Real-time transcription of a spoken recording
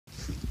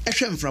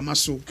ehwe mframa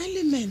so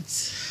element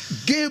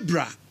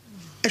Gabriel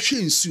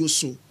ehwe nsuo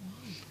so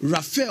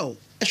Raphael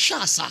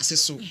ehwe asase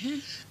so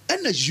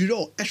and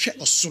Uriel ehwe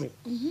osoro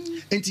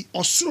enti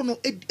osoro no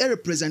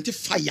represent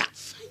fire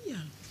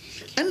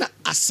and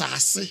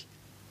asase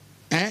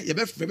you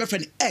be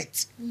friend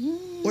earth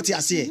what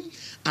you say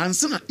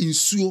answer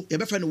nsuo you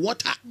be friend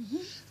water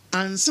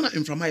answer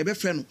mframa you be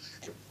friend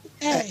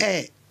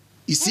air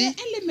you see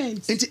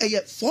element enti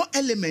 4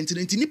 elements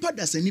enti nipa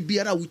dasani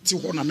biara wuti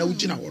ho na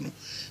wugina ho no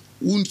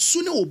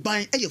wunsu ne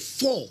oban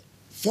 4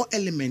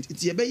 elements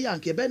enti ye be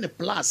yank ye be ne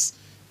plus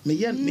me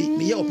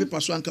ye o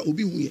paper so anka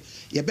obi hu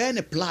ye be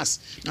ne plus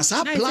na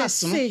sa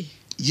plus no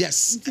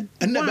yes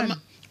and 1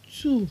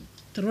 2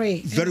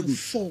 3 very good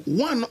 4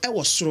 1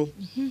 was soro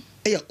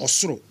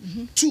osoro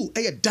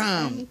 2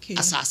 down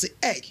asase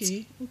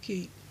earth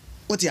okay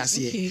what you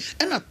say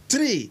and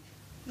 3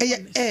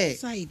 air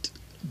side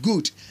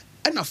good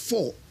and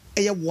 4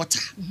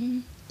 water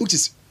which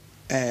is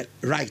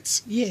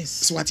right yes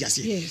so what you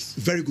say yes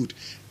very good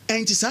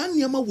and sa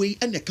niama we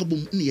and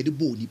kabom na ye de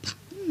bo nipa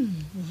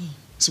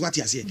so what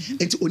you say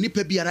and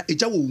onipa biara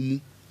eja wo mu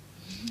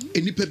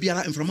enipa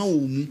biara mframa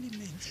wo mu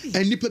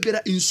enipa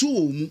biara nsu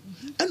wo mu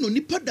and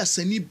onipa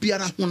dasani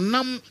biara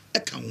honam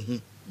eka ho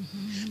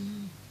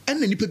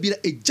and enipa biara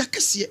eja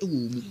kese wo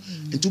mu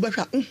nti wo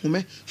behwa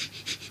nhome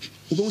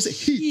wo say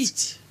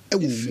heat e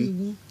wo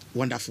mu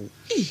wonderful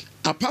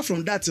apart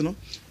from that no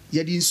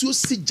ye di nsuo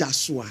si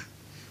jaso a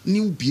ni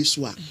ubie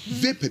so a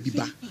vapor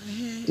biba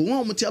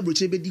won mo ti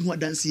abroche be di ho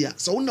adanse a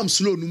so wonam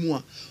slow no mu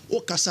a o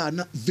kasa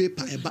na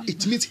vapor eba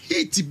it means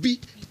heat bi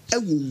e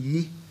wo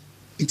mu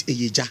nti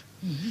eyeja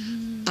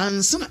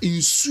ansa na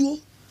nsuo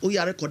o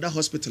ya record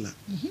hospital a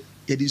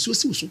ye di nsuo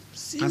si so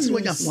ansa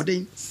wanya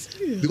hoden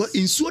because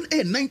nsuo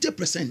e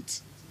 90%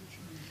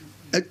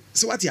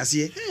 so what you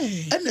say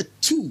and the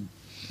 2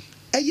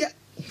 eye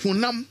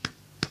honam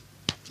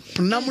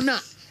na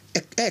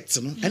earth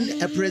no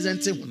and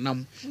represent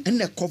honam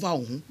and cover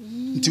ho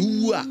nti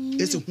wu a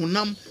ese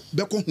honam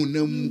beko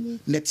honam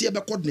netie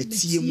beko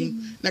netie mu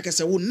na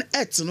kese wo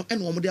earth no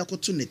and wo mo de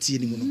akoto netie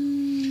ni mu no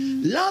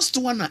last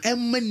one a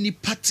emani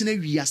partner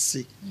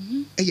wiase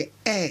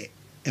air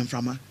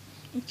emframa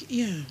okay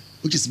yeah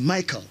which is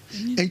Michael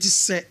and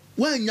say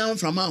when nyam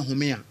frama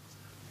ahome a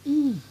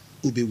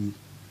obewu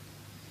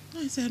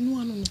I say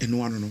no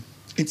no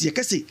enti ye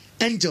kase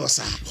angels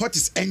are what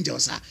is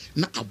angels are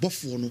na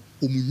abofo no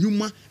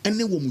omunyuma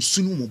ene wo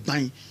musunu mo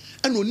ban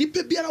ena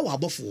onipa biara wa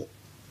abofo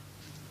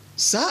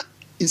sa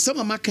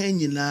insama makan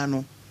nyina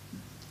no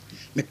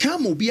me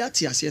kan mo bi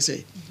ate ase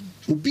se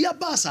obi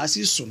aba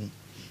asase so no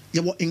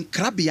ye wo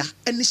nkrabia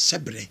ene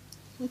hyebre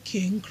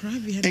okay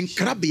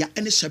nkrabia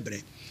ene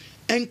hyebre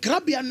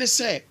nkrabia ne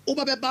se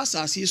obabeba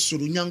asase so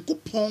no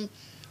nyankopon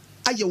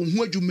aye wo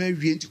hu adwuma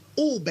awie nti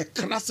o be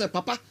krase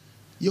papa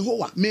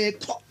Yehowa me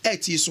ko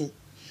eti so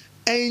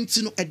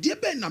enti no ede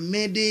be na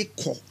me de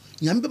ko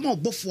nyambe ma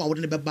obofo a wo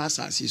de be ba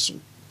asase so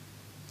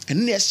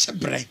ene na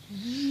hyebre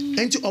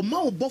enti o ma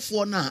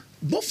obofo na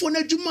bofo na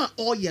adwuma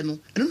oye no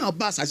ene na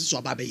ba asase so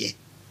aba be ye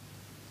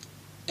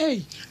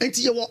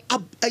enti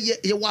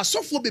ye wo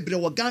asofo bebre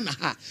wo Ghana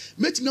ha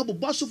metimi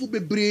abobo asofo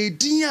bebre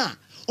din a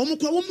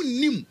omukwa wo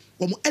nim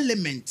wo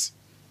element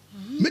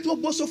metimi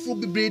abobo asofo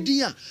bebre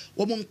din a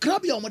wo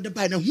nkrabia wo de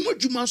ba na hu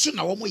adwuma so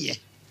na wo ye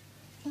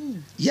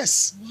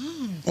yes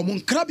wow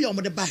krabia o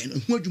mo de bai no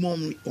hu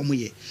adwuma o mo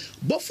ye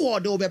bofo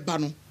de obeba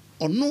no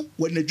ono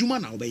we na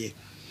adwuma na obeye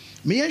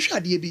me ye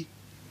hwade bi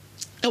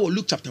e wo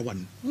Luke chapter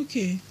 1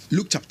 okay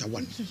Luke chapter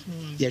 1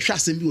 ye hwa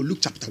asem bi wo Luke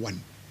chapter 1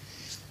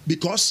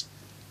 because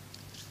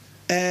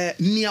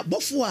nia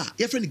bofo a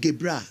ye friend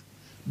Gabriel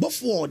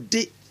bofo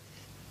de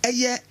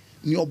eye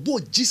ni obo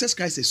Jesus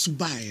Christ esu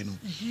bai no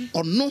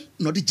ono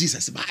no de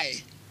Jesus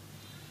bai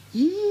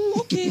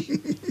okay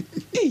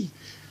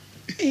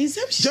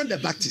John the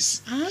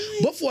Baptist.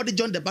 Before the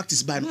John the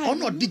Baptist by or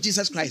not did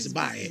Jesus Christ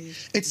by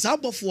it is how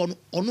before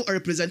or no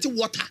representing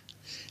water.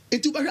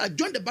 Into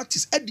John the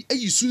Baptist at the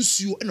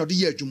Sunsu and the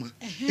year Juma.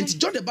 And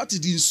John the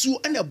Baptist in Sue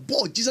and a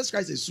boy Jesus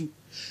Christ is Sue.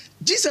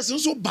 Jesus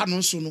also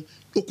banon sono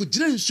could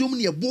drain so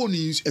many a bone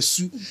in a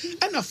Sue.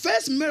 And the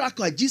first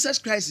miracle Jesus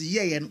Christ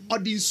ye and or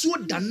the Sue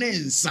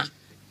danensa.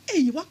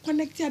 Hey, what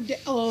connected the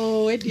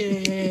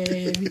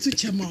to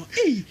Chama?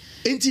 Hey,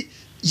 ain't it?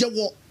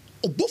 Yawo.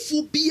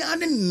 Obofo bia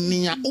ne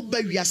nea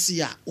oba wiase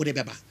a wo de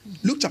beba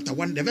Luke chapter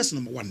 1 the verse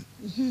number 1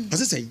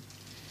 what's it saying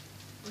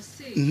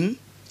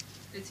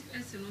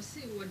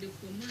what the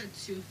format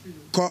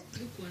ko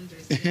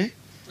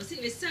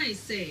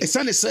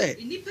esan say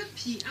nipa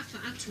pi afa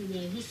ato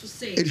won ho so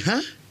say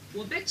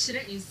wo be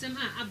kire nsem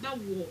a aba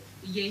wo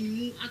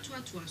yanmu ato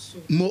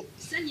aso mo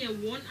senya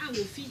won a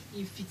wo fi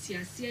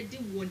infitiase de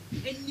won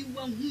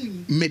aniwa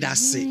hu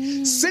medase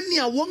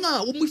senya won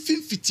a wo mu fi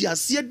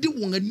infitiase de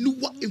won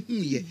aniwa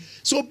ehuye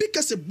so obi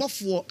kase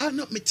bofo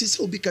na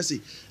metise obi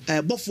kase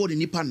bofo de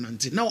nipa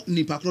nante na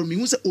nipa kro mi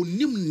hu se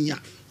onim nia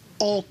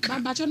oka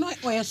ba cho no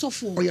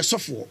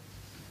oyesofo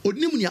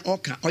onim nia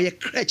oka oye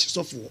crutch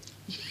sofo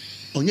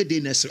onye day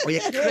nurse oye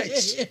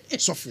crèche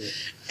sofo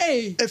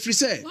every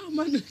say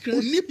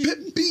onipa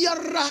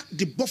biara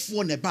de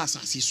bofo na ba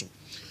asase so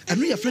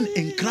eno your friend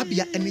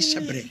enkrabia ene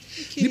hyebre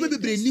nipa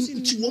bebre nim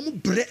nti wo mo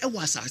bre e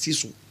wa asase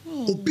so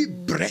obi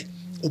bre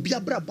obi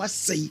abra ba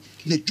sei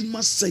na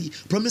dwuma sei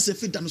promise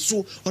fit dan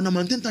so ona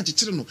mantenta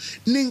kyekere no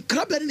ne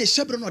nkrabia ne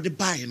hyebre no de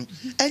bae no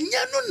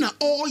enye no na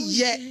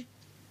oye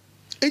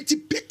enti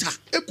Peter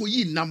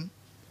ekoyi nam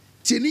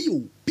tieni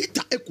yo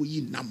Peter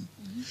ekoyi nam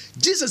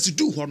Jesus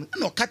do ho no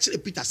na o ka kire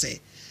Peter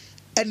say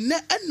enne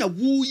na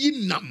wo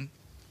yi nam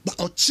ba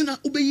ochina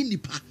obeyi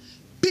nipa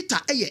Peter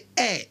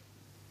eye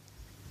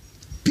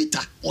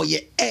Peter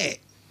oye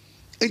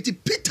enti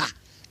Peter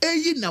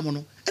eyi nam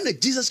no na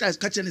Jesus Christ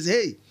ka kire say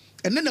hey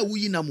enne na wo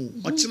yi nam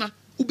ochina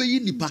obeyi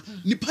nipa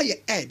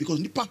ye because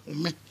nipa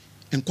home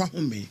enkwa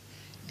home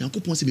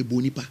Yankopon se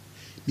mebo nipa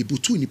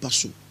mebotu nipa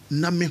so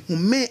na me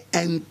home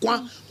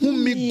enkwa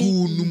home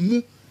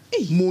gunumu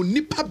mo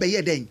nipa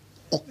beye den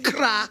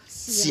okra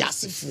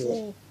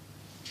siasefo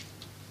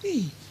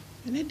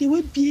and they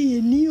will be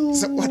a new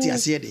what you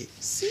say there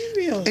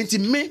serious enti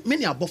me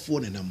ne abofo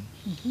nenam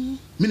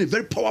me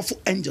very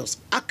powerful angels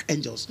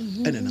archangels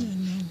enenam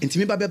enti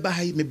me ba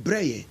hai me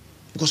breye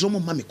because omo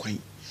ma me kwan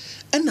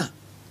ena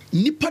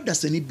nipa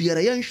dasani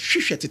biara yan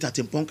hwehwe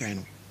tetatempon kan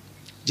no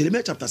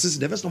Jeremiah chapter 6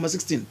 verse number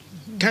 16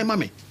 kan ma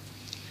me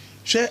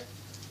hwe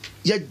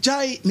ya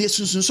jai me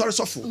sunsun sori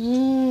sofo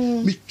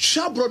me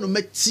twabro no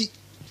mati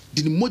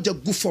di ni moja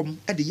gufom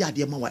e de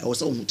yade ma wa e wo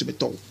se ohun tebe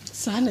to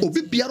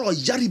obi biara o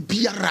yare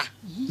biara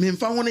me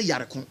mfa ho ne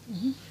yare kon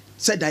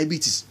say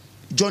diabetes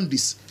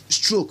jaundice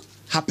stroke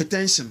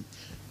hypertension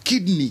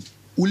kidney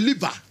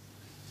liver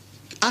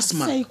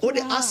asthma or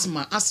the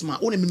asthma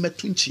o ne me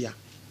metunchia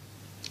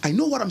I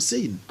know what I'm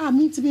saying.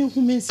 I'm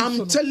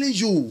telling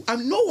you, I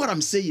know what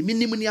I'm saying.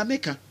 Minimum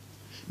America,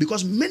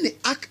 because many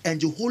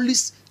archangel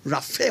holies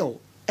Raphael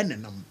and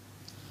enam.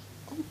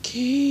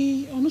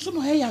 Okay, I also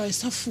know how you are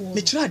suffering.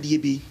 Me try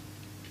DB.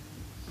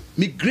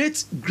 Me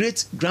great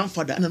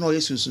grandfather and I know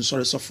yes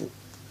sorry suffer.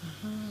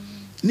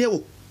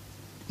 Neo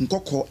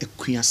nkoko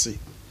ekuase.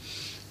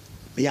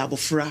 Me ya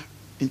abofra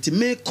nti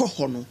me kɔ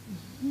hɔ no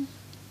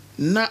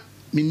na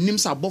me nim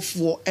sa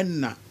abofo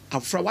enna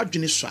afra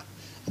wadwene so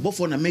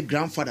abofo na me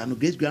grandfather no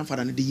great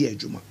grandfather no de ye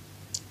adwuma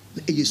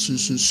na eye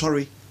sunsun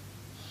sorry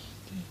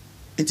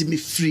nti me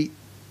free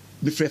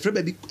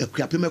ba bi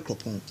akuape me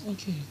kropon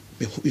okay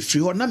me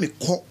free hɔ na me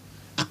kɔ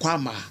akwa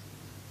ama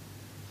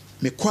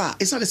me kɔ a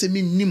esa se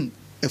me nim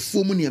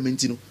afuo mu ne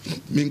amanti no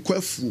me nkɔ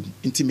afuo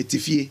nti me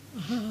tifie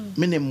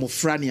me ne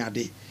mmofra ne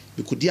ade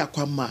me kodi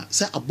akwa ama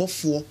se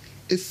abofo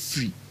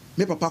efri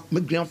me papa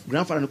me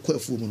grandfather no kɔ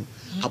afuo mu no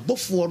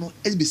abofo no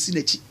ebesi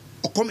na chi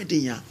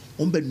okomeden ya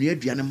on ba nua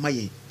aduane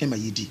maye e ma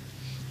yedi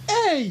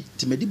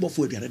ti me di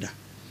bofo aduane da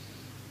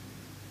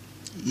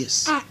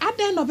yes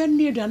aden no be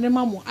nua aduane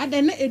mamo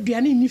aden na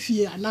aduane ni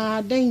fie na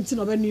aden ti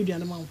no be nua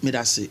aduane mamo me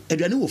da se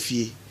aduane wo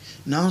fie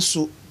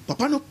nanso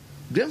papa no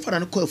grandfather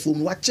no kɔ afuo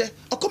mu wache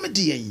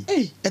okomeden yen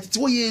etete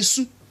wo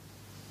yesu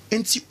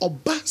enti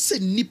oba se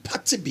nipa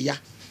tebea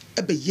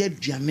e be ye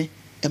aduane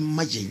e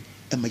ma yen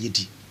e ma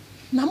yedi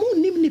na mo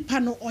nim nipa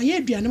no oye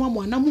aduane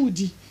mamo na mo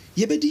di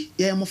yebedi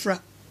ye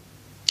mofra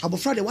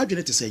abofra de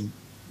wadwene te sen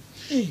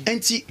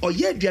enti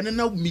oye aduane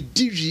na mi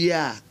di wie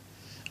a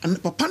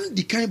papa no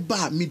di kan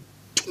ba mi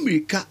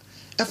tumirika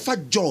efa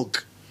jog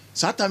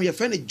satam ye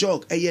friend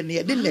jog eye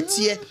ne de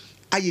netie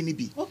aye ni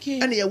bi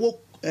ene ye wo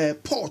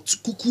pot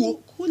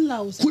kukuo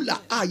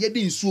kula a ye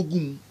de nsuo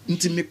gum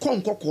nti me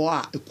konkoko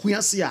a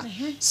ekuase a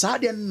saa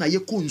de na ye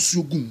ko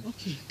nsuo gum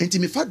enti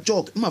me fa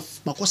jog ma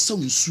makosa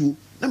nsuo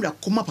na me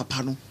akoma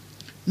papa no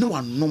na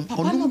wanom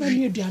onum be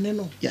aduane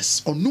no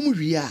yes onum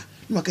wie a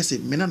na wakase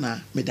me na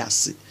me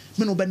dase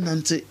me no be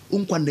nante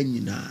onkwanda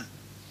nyina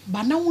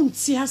ba na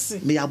wonti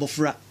ase me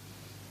abofra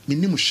me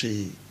nim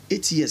hwe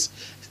 8 years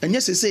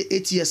anya se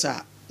 8 years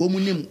a wo mu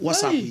nim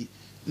whatsapp yi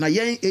na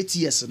yen 8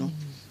 years no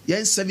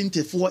yen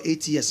 74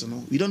 8 years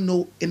no we don't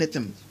know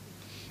anything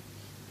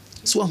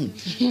so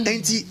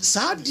enti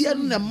saade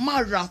no na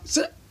mara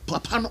se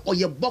papa no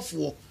oye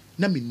bofo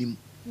na me nim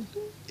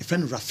e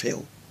friend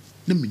Raphael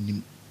na me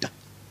nim da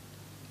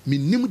me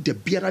nim da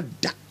biara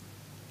da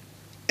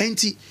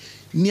enti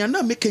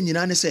niana meka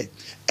nyina ne se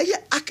eye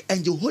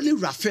archangel holy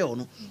Raphael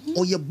no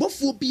oye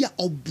bofo bia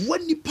oboa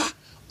nipa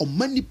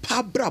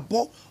omanipa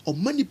brabo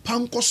omanipa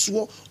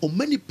nkoso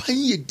omanipa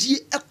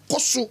yedie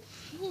ekoso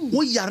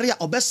wo yare a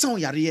obesan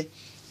yare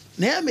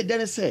na ya me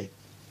dene se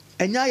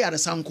enya yare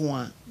sanko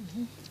a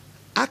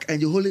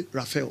archangel holy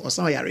Raphael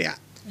osan yare a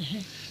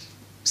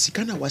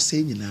sika na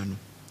wase nyina no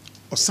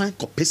osan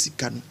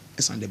kopesika no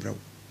esan de brawo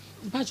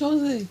but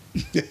Jose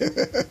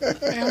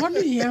what do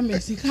you hear me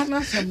sika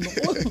na sam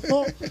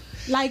no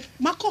like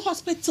mako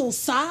hospital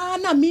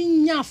sana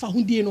minya fa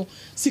hundie no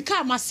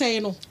sika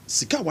masei no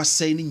sika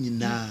wasei ni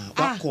nyina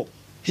wako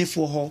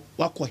hefo ho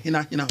wako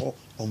hina ho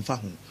omfa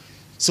ho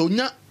so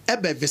nya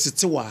ebe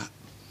visit wa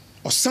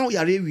osan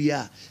yare wi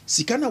a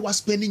sika na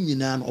waspe ni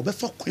nyina no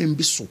obefa kwan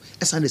bi so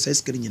esan de sai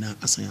sika nyina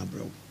asan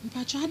abrawo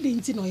mpacho ade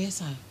nti no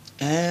yesa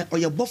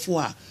oye bofo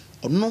a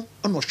ɔno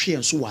ɔno hwe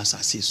nso wɔ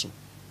asase so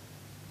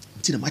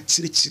nti na ma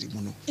kyerɛkyerɛ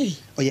mu no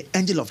ɔyɛ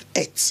angel of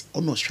earth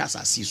ɔno hwe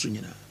asase so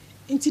nyinaa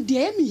nti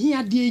deɛ me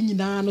hia deɛ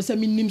nyinaa no sɛ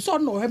menim sɛ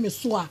ɔno ɔhwɛ me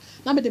so a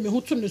na mede me ho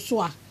to ne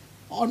so a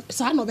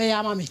saa na ɔbɛyɛ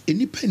ama me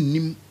enipa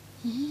nim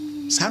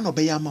saa na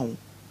ɔbɛyɛ ama wo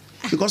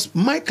because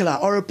Michael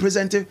are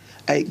representing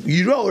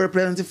you are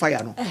representing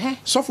fire no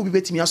so for be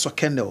betimi aso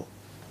candle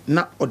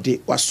na ɔde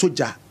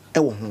wasoja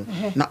ɛwɔ ho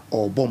na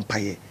ɔbɔ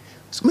mpaye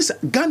so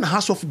Mr. Ghana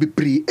has of be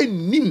pre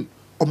enim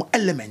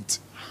element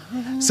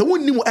so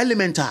wonnim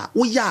element a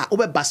wo ya wo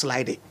be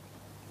baslide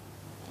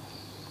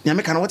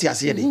nyame kana what you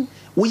say de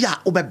wo ya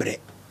wo be bre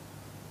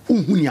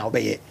unhu nia wo be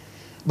ye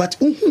but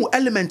unhu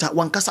element a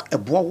wankasa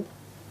eboa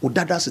wo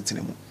dada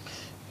setene mu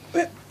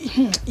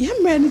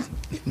man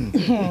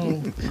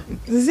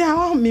ze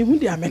awa me hu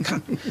dia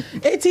meka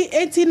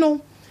 80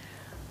 no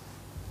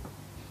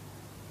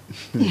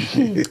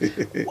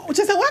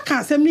Just what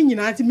can some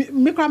nyina ti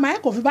me kra my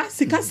coffee ba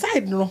sika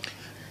side no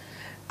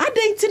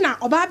adenti na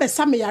oba be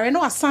sa me yare na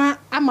wasan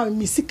ama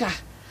me sika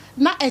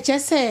na eche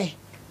se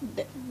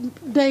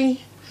den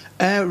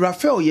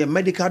Raphael ye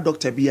medical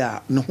doctor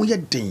bia ne ho ye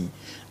den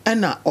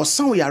na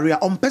osan yare a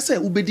ompese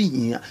ubedi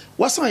hia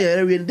wasan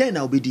yare den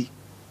na ubedi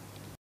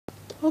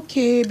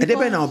okay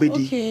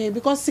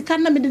because sika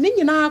na me de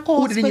nyina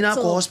ko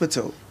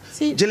hospital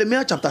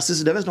Jeremiah chapter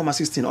 6 verse number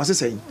 16 or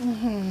say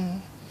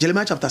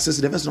Jeremiah chapter 6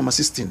 verse number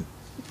 16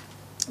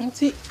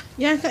 Auntie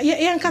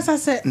yan kasa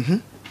se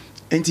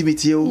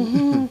intimate o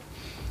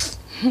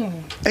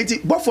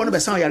enti bofo no be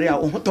san yare a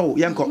o hoto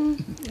yanko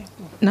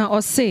na o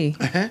say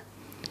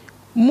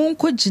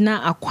monko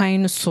gina akwan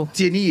no so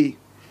tieniye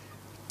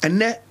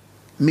enne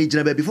me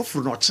gina baby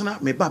foforo no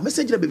chena me ba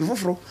message gina baby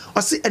foforo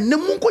o say enne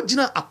monko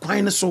gina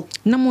akwan no so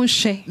na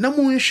monhwe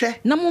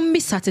na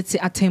misa tete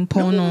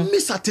atempon no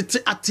misa tete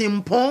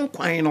atempon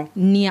kwan no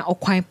nia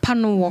okwan pa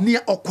no wo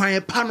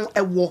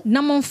ewo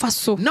na monfa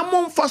so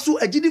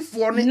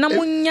agidifo ne na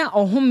monya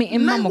ohome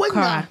emma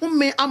mokra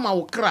home ama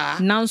wo kra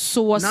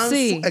nanso wo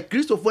say a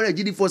Christopher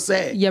agidifo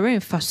say yere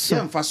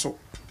mfa so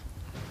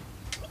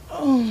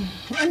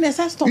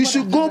you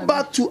should go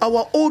back to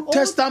our Old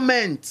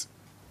Testament.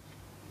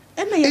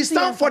 It's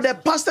time for the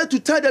pastor to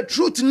tell the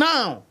truth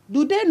now.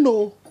 Do they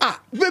know?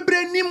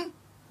 Bebrenim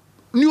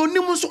ni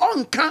onimu so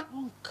onka.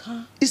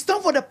 It's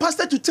time for the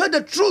pastor to tell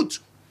the truth.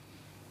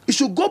 You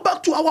should go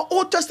back to our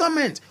Old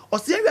Testament. O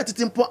se wi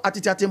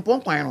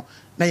atitempo kwan no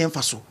na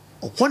yemfa so.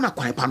 Ohona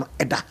kwan pa no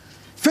eda.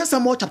 1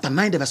 Samuel chapter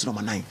 9 verse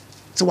number 9.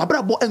 So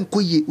wabrabo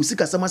enkoye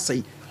usika sama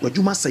sai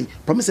wadwuma sai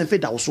promise and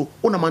faith so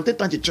ona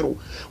mantenta chechero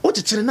o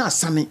chechere na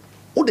asane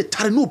o de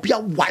tare no bia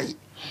wai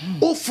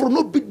o fro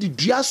no bi di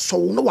dua so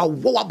no wa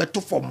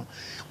beto fom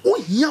o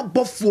hia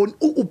bofo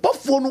o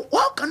bofo no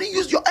how can you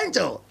use your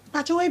angel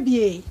Pacho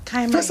ebie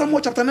kind 1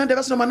 Samuel chapter 9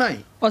 verse number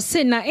 9 o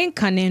say na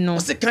enkane no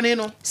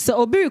se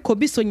obiri ko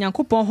bi so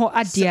nyankopon ho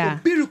ade a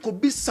obiri ko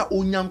bi sa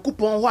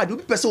onyankopon ho ade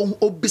obi pese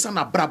o bisa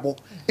na brabo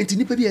enti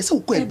nipa bi ese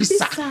ko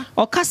ebisa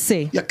o ka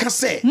se ya ka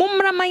se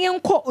mommra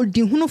mayenko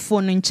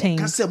odihunufo no nchen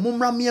ka se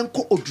mommra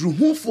mayenko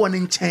odruhunfo no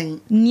nchen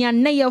nia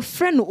na ye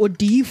frɛ no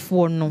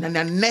odiyifo no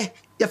na ne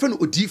ye frɛ no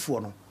odiyifo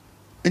no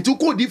enti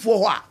ko odiyifo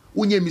ho a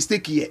wonya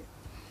mistake here.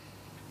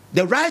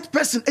 The right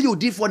person ayo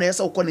odifo na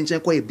yesa ukọ nchen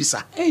kwa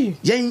ebisa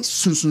yen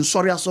sunsun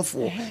sori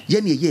asofo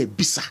yen ye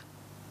ebisa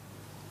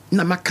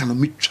na maka no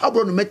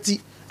metwabro no mati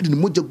de no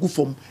moja gu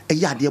fom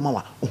eye ade ma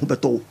wa ho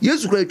beto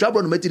Yesu kra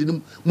twabro no mati de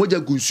no moja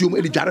gu nsuom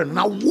e de dware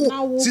na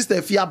wo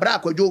sister fi abra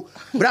akwadwo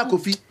bra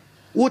kofi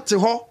wote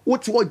ho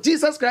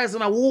Jesus Christ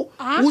na wo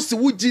si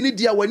wo gini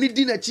dia wani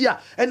di na chi a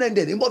and then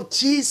the name of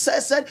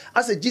Jesus said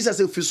as a Jesus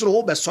fi soro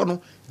wo be so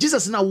no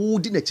Jesus na wo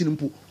di na chi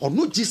mpo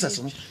ono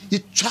Jesus no ye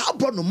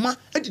twabro no ma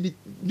e de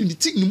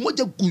ti ni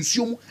moja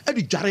gunsuom e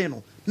de dware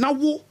no na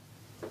wo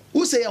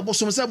say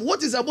abosom say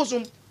what is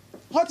abosom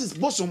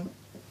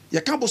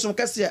ye kan bosom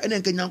kase e na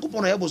nka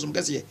nyankopon ya bosom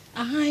kase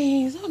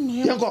so no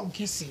ya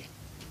kase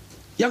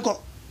yanko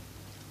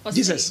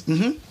Jesus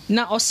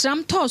na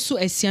osram to so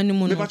asia no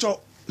mu no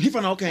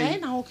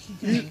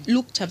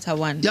Luke chapter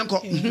 1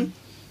 yanko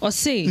o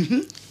say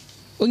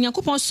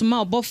onyankopon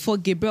soma obofo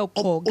Gabriel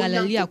ko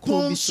Galilea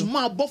ko bi so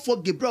soma obofo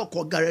Gabriel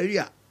ko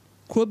Galilea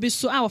ko bi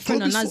so a wofre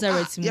na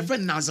Nazareth mu ye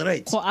friend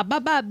Nazareth ko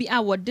ababa bi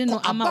a wode no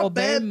ama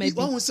obarima bi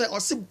won say o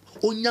se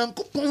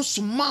onyankopon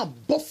soma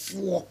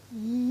obofo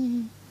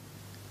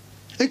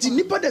enti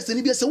nipa de se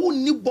ni bi se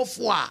wonni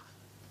bofo a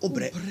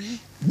obre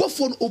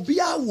bofo no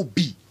obia wo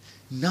bi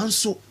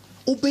nanso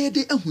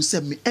obeyede ehu se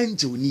me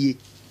angel niye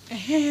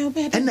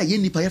and na ye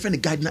nipa ye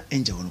friend gardener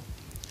angel no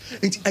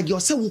enti age o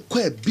se wo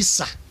kwa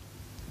bisa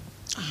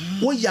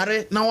wo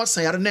yare na wo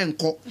san yare na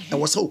enko e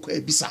wo se wo kwa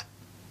bisa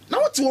na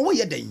wo te wo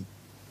ye dan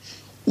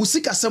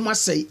usika sem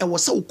asai e wo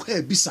se wo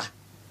kwa bisa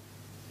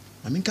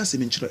aminka se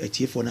menchiro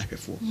etiefo na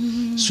hwefo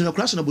suna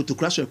kura suna boto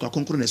kura suna kwa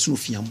konkro na sunu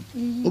fiam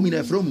o mi na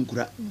efro mu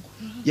nkura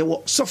ye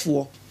wo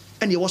sofo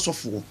ene ye wo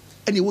sofo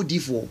ene ye wo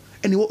difo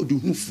ene ye wo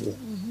oduhufo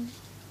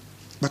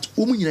but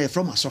o mu nyina ye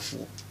from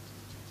asofo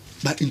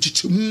ba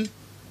nchichemu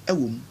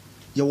ewom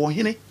ye wo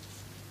hene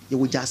ye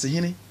wo jase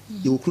hene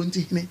ye wo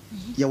kronti hene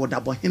ye wo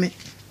dabo hene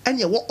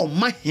ɛne ɛwɔ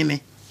ɔma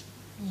hene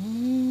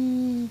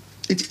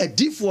nti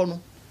adiifoɔ no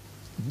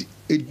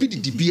ebi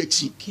didi bi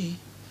akyi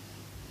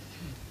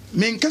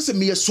menka sɛ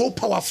meyɛ so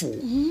powerful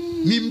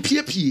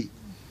mempiepie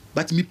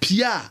but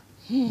mepie a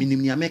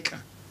menim nea meka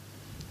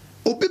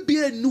obi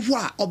biara nni hɔ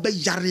a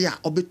ɔbɛyare a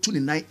ɔbɛtu ne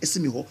nan ɛsi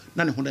mi hɔ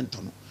na ne ho de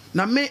ntɔ no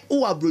na me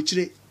wowɔ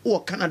aburokyire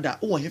wowɔ Canada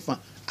wowɔ hefa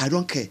I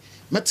don't care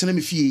mɛtena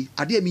me fie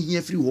adeɛ a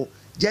mehia firi hɔ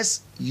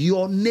just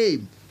your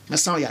name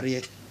mɛsan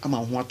yareɛ ama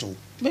ho atɔ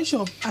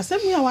Bishop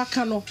asɛm yi a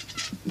waka no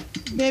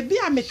baabi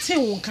a mete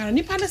wo nka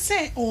nipa ne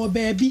sɛ ɔwɔ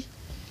baabi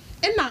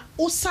ɛna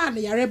wosa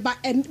ne yare ba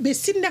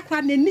bɛsi nnɛ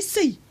kora n'ani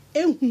sei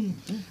ehu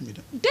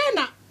dɛn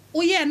na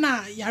woyɛ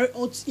na yare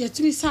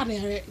yɛtumi sa ne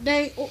yare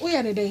dɛn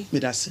woyɛ ne dɛn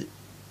medase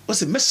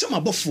wɔsɛ mɛhyɛ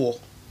m'abɔfoɔ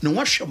na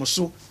wɔahwɛ mo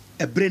so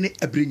ɛberɛ ne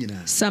ɛberɛ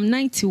nyinaa Psalm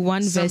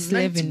 91 verse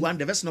 11 Psalm 91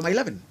 verse number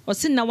 11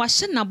 ɔse na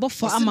wahyɛ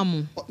n'abɔfoɔ ama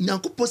mo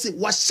nyankopɔn sɛ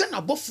wahyɛ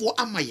n'abɔfoɔ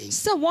ama yɛn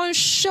sɛ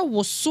wɔnhwɛ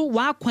wo so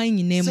w'akwan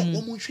nyinaa sɛ mu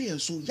wɔmonhwɛ yɛn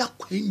so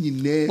yɛakwan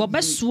nyinaa mu.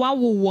 wɔbɛsoa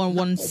wo wɔ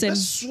wɔn nsɛm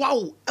wɔbɛsoa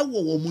wo ɛwɔ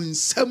wɔn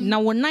nsɛm na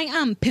wo nan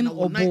ampem na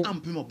wɔn nan ɔbo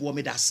ampem ɔboɔ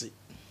medase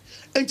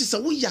enti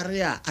sɛ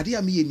woyare a adeɛ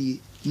a meyɛ nie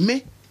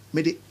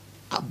mede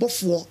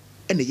abɔfoɔ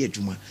ɛna ɛyɛ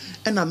adwuma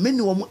ɛna me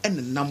ne wɔn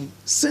ɛnenam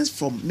since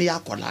from meyɛ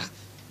akɔlaa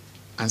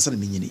ansa na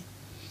menyini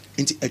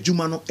nti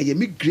adwuma no ɛyɛ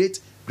me great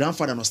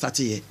grandfather no start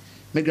yɛ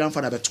me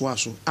grandfather bɛtoa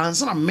so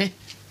ansa na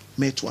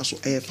mɛtoa so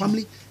ɛyɛ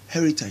family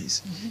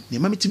heritage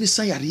nneɛma metumi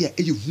sa yare a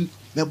ɛyɛ hu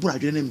mɛboro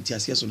adwene na mete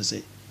aseɛ so no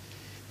sɛ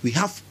we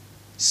have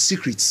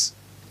secrets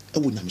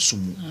ɛwɔ nyamesom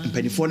mu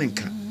mpanimfoɔ no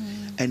nka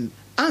and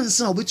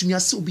ansa na wobɛtumi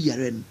ase obi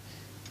yare no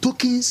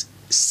tokens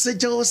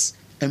sigils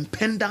and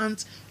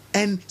pendants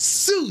and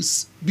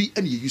seals bi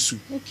ɛne yɛyi so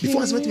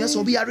before ansa wobɛtumi ase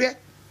obi yare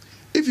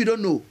if you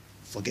don't know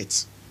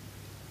forget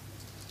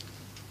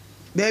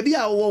baby a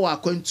wowɔ wɔ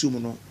akwantum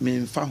no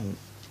memfa ho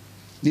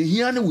na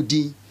hia ne wo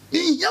din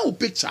hia wo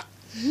picture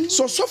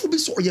so sɔfo bi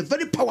so ɔyɛ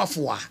very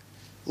powerful a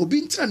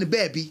obi ntena ne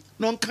baabi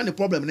na ɔnka ne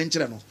problem ne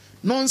nkyerɛ no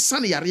na ɔnsa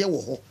ne yareɛ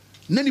wɔ hɔ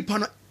na nipa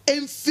no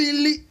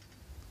ɛmfili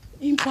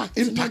impact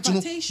no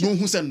na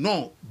ɔhu sɛ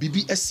no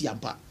biribi asi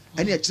ampa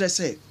ɛne ɛkyerɛ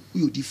sɛ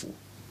woyɛ odifoɔ.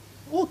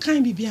 What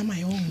kind be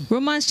my own?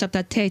 Romans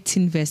chapter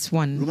 13 verse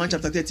 1. Romans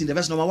chapter 13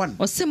 verse number 1.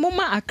 Ɔse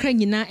moma akra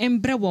nyina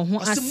embrɛ wɔ ho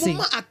ase. Ɔse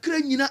moma akra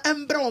nyina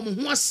embrɛ wɔ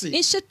ho ase.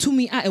 Enhyɛ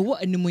tumi a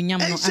ɛwɔ animonyam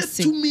no ase.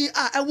 Enhyɛ tumi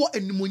a ɛwɔ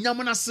animonyam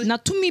no ase. Na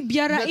tumi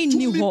biara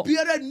inni hɔ. Na tumi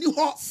biara inni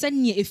hɔ.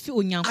 Sɛnea efi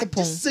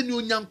Onyankopɔn. Sɛnea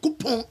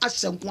Onyankopɔn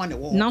ahyɛ nko ane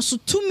wɔ. Nanso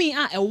tumi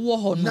a ɛwɔ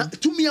hɔ no. Na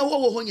tumi a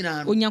ɛwɔ hɔ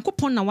nyinaa no.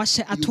 Onyankopɔn na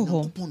wahyɛ ato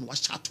hɔ.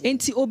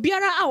 Enti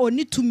obiara a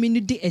ɔne tumi no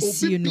de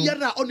asie no.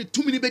 Obiara a ɔne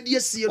tumi no bɛdi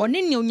asie no.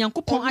 Ɔne nea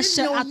Onyankopɔn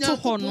ahyɛ ato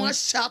hɔ no.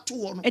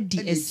 Di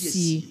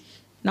asie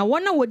na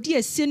wɔn a wɔdi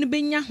asie no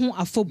bɛnya ho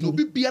afɔbu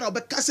obi biara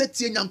ɔbɛkasa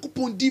tie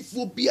Nyankopɔn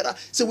difoɔ biara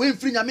sɛ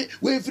wɔmfiri nyame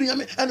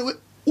ɛne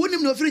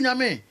wonim na ɔfiri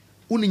nyame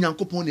wone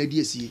Nyankopɔn na adi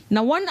asie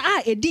na wɔn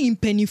a ɛdi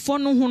mpanimfoɔ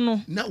no ho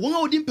no na wɔn a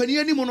wɔdi mpani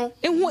anim no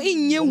ɛho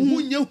nyɛ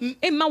hu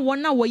ɛma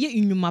wɔn a wɔyɛ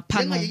nnwuma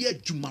pa no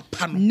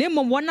na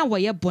mmom wɔn a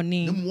wɔyɛ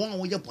bɔne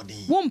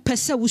wɔmpɛ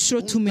sɛ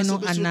wosoro tumi no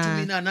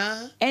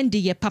anaa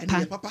ɛnde yɛ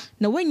papa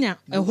na wɔanya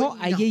ɛhɔ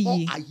ayɛ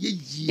yie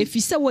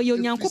ɛfiri sɛ wɔyɛ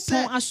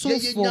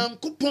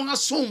Onyankopɔn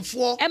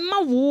asomfoɔ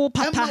ɛma wo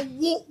papa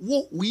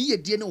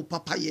woyɛdie ne wo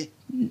papayɛ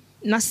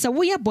na sɛ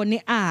woyɛ bɔne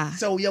a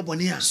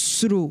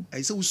suro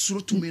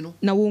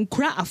na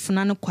wɔnkura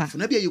afena no kwa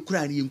na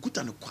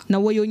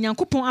wɔyɛ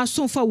Onyankopɔn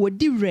asomfo a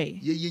wɔdi werɛ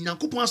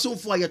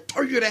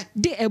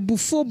de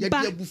abufuo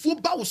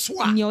ba wo so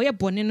a nea ɔyɛ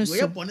bɔne no so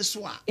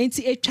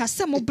enti ɛtwa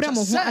sɛ mobrɛ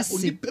mo ho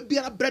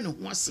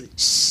ase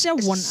hyɛ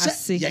wɔn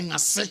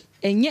ase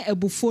ɛnyɛ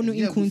abufuo no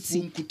nko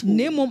nti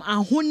na mmom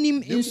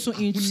ahonim nso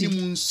nti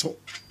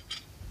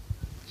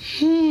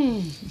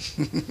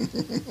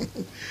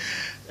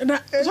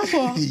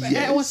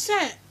I was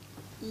say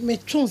me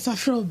tron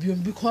safra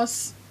obiom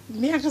because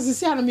me aka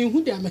sisi ana me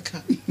hu dia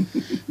meka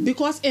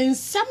because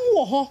ensem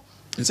wo ho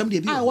ensem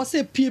dia bi I was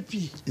say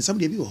PP ensem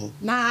dia bi wo ho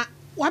na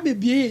wa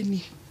bebie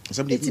ni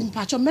ensem dia bi eti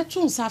mpacho me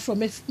tron safra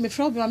me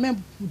fra obiom me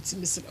puti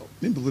me sele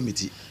me bebe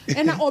meti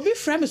e na obi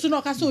fra me so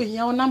na ka so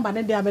ohia wo number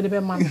ne dia be be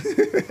ma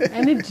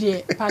ene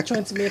die pacho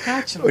enti me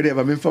ka kire o dia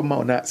ba me fa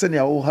ma na se ne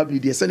wo ha bi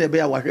dia se ne be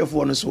ya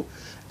wahwefo no so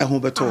ɛho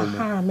bɛtɔ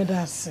mo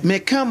me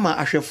kama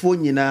ahwɛfoɔ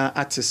nyinaa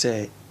ate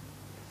sɛ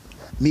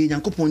me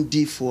Nyankopɔn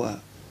difoɔ a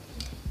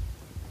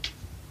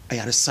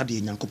ayaresa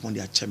de Nyankopɔn de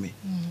akyɛ me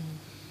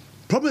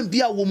problem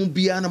bia wɔ mu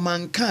bia na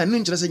manka no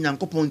nkyerɛ sɛ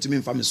Nyankopɔn ntumi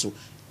mfa me so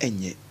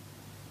ɛnyɛ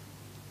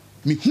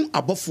me hu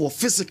abɔfoɔ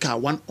physical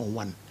one on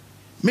one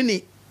me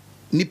ne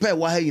nipa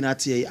ɛwɔ ha nyinaa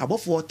te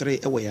abɔfoɔ 3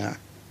 ɛwɔ ya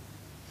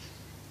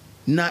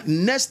na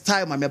next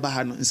time ameba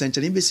ha no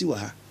nsɛnkyɛnne bɛsi wɔ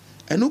ha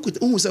ɛno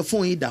hu sɛ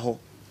phone yi da hɔ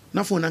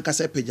na phone nanka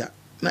sɛ pagya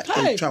na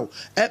ɛtwa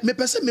me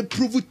pese me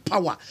prove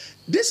power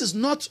this is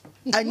not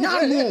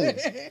anya no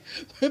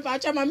me pa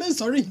cha ma me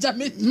sorry nja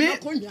me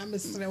akonya me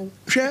srew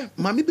hwɛ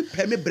ma me bi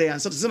pɛ me brɛ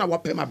ansa sɛ na wa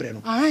pɛ ma brɛ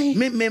no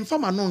me mfa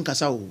ma no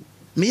nkasa o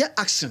me yɛ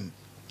action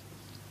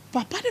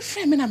papa de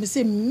frɛ me na me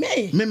say me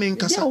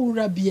nkasa ya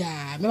wura bia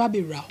me ba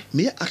be wura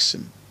me yɛ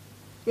action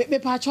me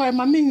pacho e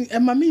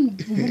mami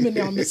bubu me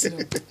na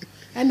mesere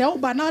and now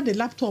ba na the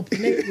laptop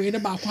we na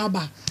ba kwa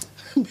ba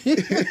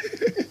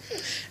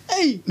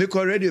hey me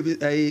call radio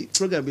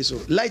program be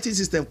so lighting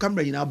system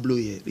camera you now blow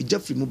here the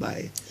Jeffrey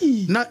mobile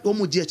na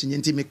omo je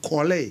chinti me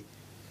call me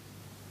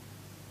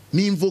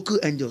invoke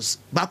angels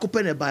ba ko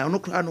pe na ba ono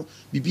kra no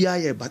bibia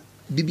ye ba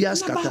bibia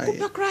skata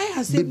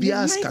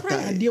bibia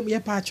skata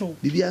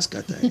bibia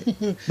skata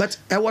but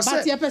I was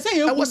say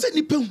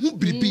nipa hu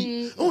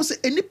bibi o say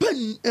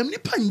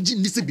nipa nji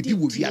ni se bibi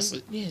wo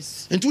wiase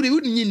yes ntu de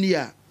wuni ni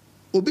a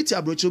obi ti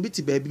abroche obi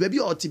ti baby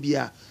o ti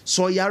bia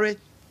so yare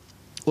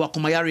wa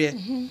koma yare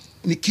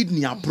ni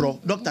kidney apro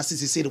doctor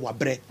say wa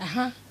bre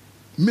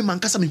me man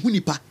kasa me hu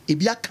nipa e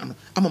bia ka no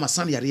ama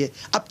masan yare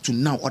up to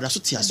now order so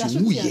ti aso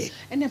wu ye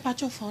ene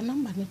pacho for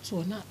number ne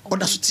to na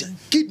order so ti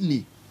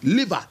kidney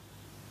liver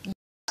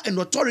and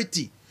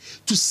authority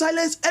to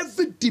silence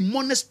every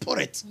demonic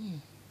spirit.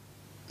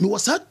 Me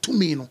was hard to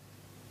me no.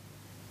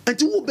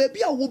 Until wo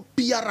baby a wo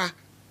biara.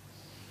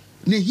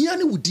 Ne hia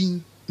ne wudin,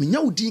 me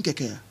nya wudin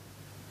keke.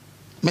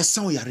 Me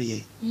san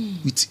yare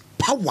with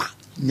power.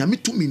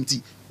 Nyame to me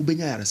nti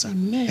ubenya yare sa.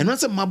 And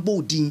once mabo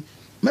wudin,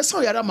 me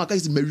san yare maka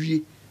is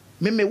marie.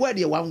 Me word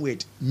here one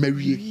word,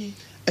 marie.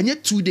 Enya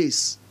 2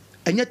 days,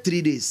 enya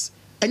 3 days,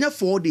 enya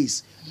 4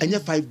 days, enya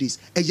 5 days,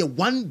 enya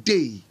 1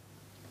 day.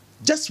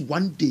 Just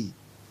 1 day.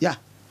 Yeah.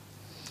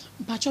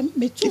 But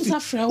me too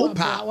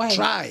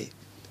try.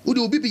 Udi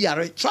obi bi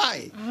yare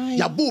try.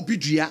 Ya bo obi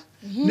dua.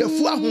 Na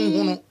fu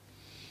ahonho no.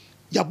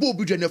 Ya bo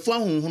obi dua na fu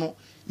ahonho no.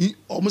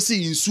 Omo se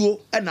nsuo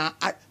na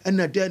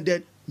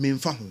den me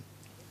mfa ho.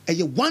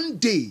 Eye 1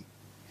 day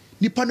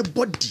nipa no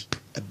body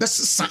e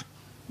besesa.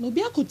 No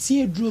bi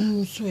akotie aduro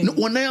mu so e. No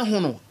wonan ho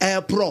no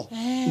pro.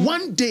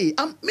 1 day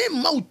me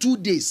ma 2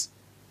 days.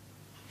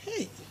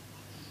 Hey.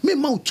 Me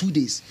ma 2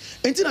 days.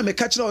 Enti na me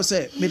catch her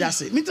say me da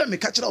say. Me try me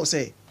catch her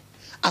say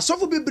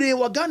asofo bebre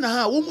wa Ghana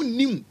ha wo mu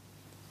nim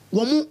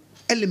wo mu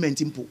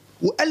element impo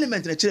wo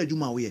element na kire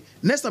adwuma wo ye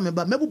next time me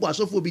bubu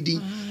asofo bi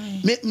din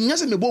me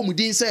nyase me bo mu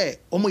din say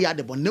o mu ya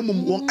de bon na mu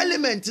wo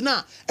element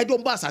na e do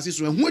ba asase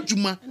so ho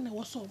adwuma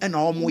e na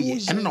o mu ye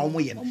e na o mu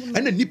ye e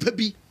na nipa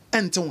bi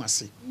ente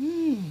wase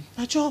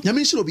acho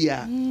nyame nshiro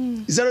bia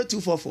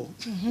 0244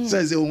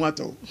 says o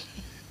wato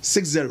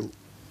 60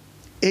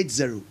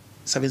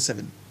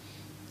 8077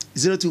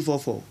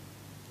 0244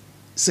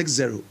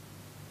 60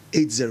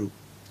 8077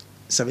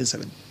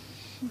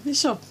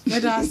 Bishop, me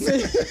da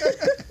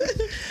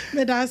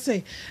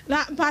say.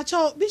 Na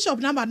pacho Bishop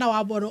number na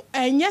wa boro.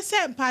 Enye se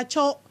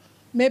pacho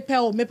me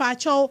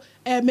pacho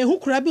me hu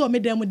kura bi o me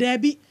dem da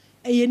bi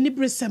ye ni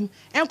bresem.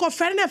 Enko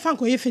fere na fa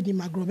nko ye fedi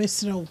magro be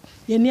srew.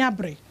 Ye ni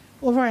abre.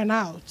 Over and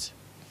out.